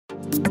Here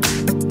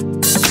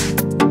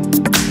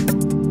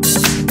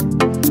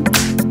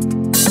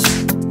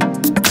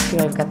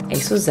I've got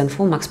ASUS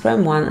ZenFone Max Pro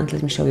M1 and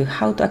let me show you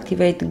how to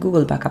activate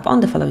Google Backup on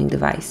the following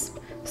device.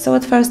 So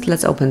at first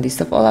let's open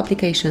list of all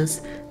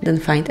applications, then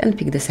find and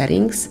pick the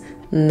settings.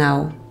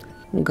 Now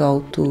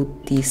go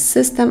to the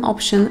system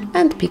option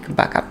and pick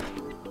backup.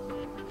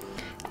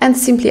 And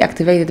simply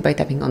activate it by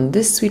tapping on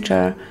this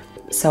switcher.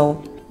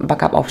 So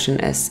backup option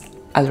is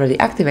already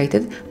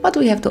activated, but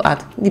we have to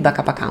add the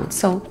backup account.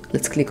 So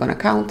let's click on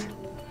account.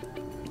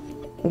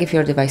 Give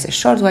your device a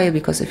short while,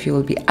 because if you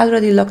will be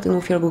already logged in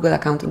with your Google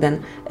account,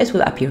 then it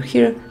will appear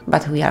here,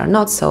 but we are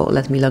not, so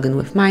let me log in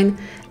with mine.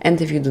 And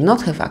if you do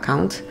not have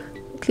account,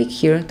 click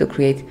here to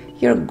create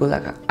your Google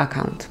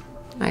account.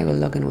 I will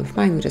log in with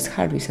mine, which is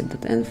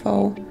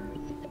HardReset.Info.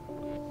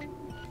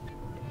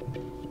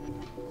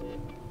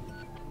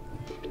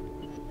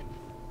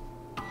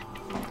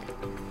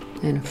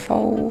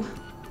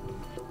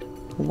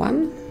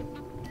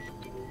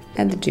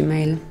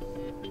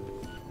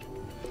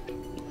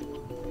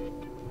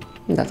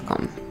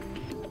 info1@gmail.com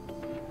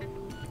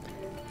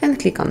and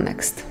click on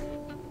next.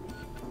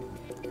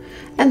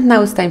 And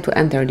now it's time to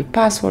enter the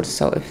password.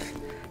 So if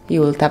you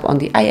will tap on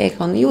the eye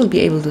icon, you will be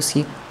able to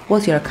see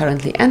what you are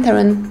currently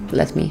entering.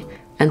 Let me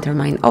enter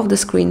mine off the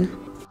screen.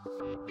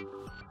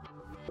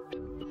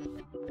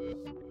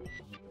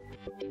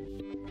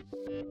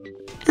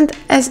 And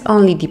as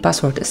only the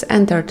password is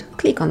entered,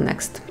 click on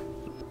next.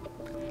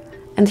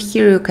 And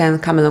here you can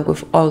come along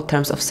with all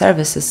terms of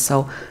services,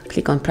 so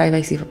click on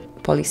privacy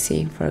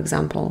policy, for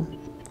example.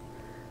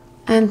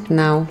 And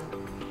now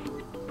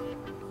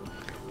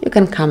you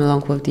can come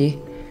along with the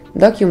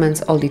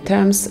documents, all the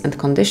terms and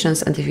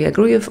conditions, and if you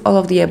agree with all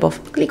of the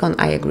above, click on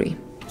I agree.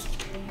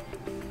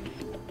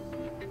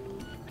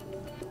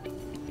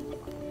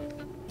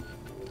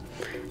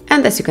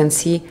 And as you can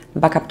see,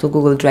 backup to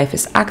Google Drive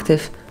is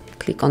active.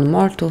 Click on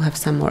more to have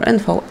some more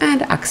info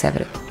and accept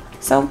it.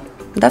 So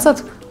that's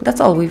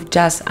all. We've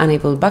just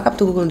enabled backup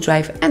to Google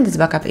Drive, and this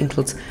backup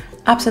includes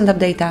apps and app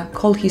data,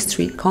 call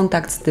history,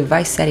 contacts,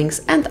 device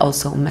settings, and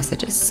also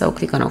messages. So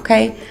click on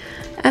OK,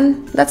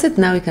 and that's it.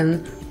 Now you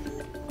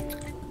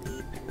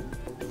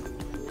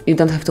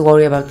don't have to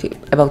worry about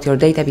your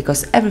data,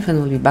 because everything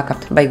will be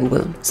backed by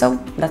Google. So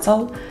that's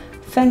all.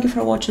 Thank you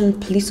for watching.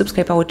 Please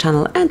subscribe our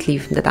channel and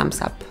leave the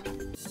thumbs up.